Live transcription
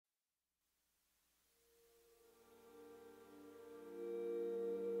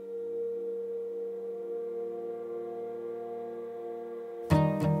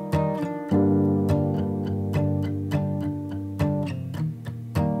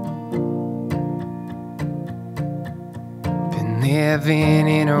Living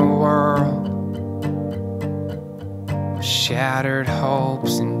in a world of shattered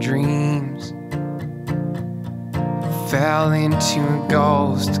hopes and dreams. Fell into a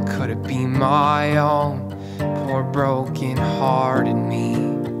ghost, could it be my own poor broken hearted me?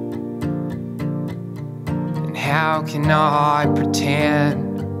 And how can I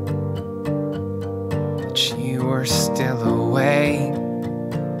pretend that you were still awake?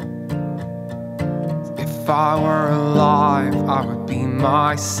 If I were alive, I would be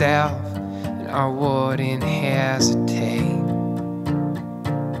myself, and I wouldn't hesitate.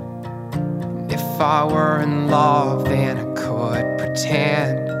 And if I were in love, then I could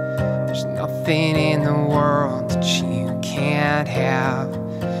pretend there's nothing in the world that you can't have.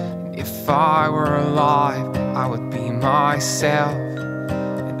 And if I were alive, I would be myself,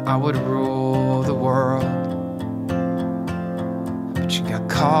 and I would rule the world. But you got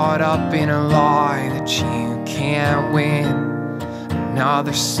caught up in a lie that you can't win.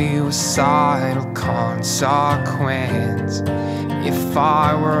 Another suicidal consequence. If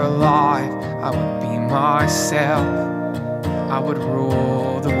I were alive, I would be myself, I would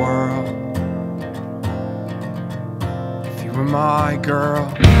rule the world. If you were my girl,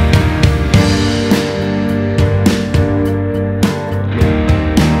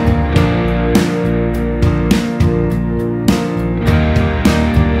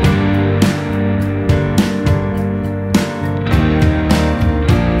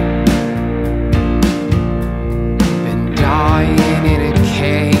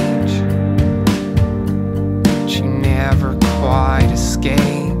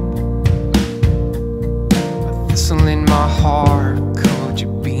 in my heart, could you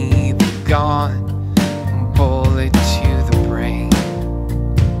be the gun, bullet to the brain?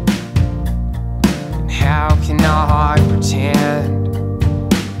 And how can I pretend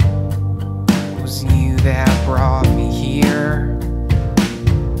it was you that brought me here?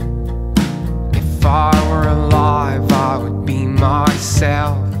 If I were alive, I would be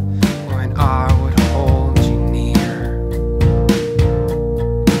myself when I would hold you near.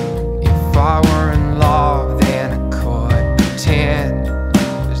 If I were in love, then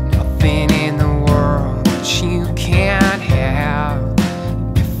there's nothing in the world that you can't have.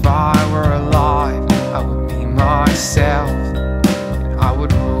 If I were alive, I would be myself, and I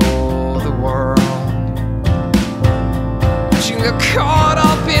would rule the world. But you got caught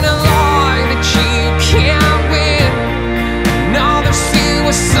up in a lie that you can't win. Another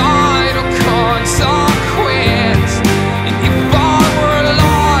suicidal consequence. And if I were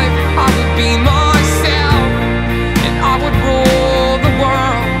alive, I would be myself, and I would rule the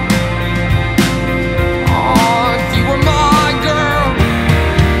world. Oh, if you were my girl.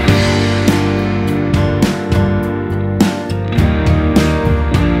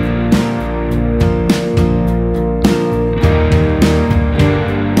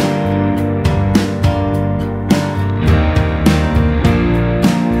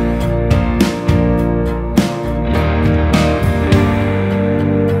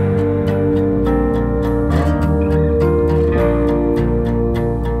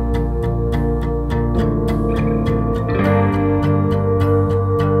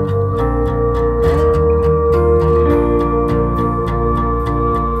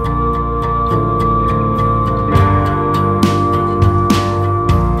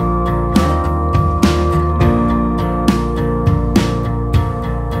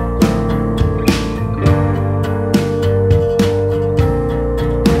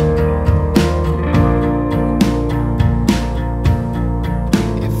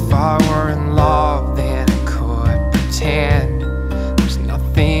 If I were in love, then I could pretend there's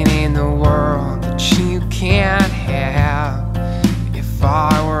nothing in the world that you can't have. If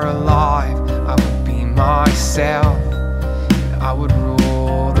I were alive, I would be myself, and I would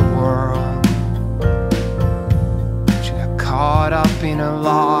rule the world. But you got caught up in a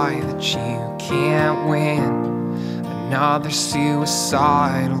lie that you can't win. Another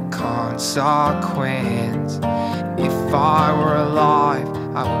suicidal consequence. If I were alive,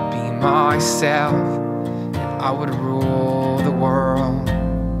 I would be myself, and I would rule the world.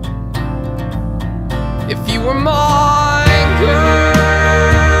 If you were my girl.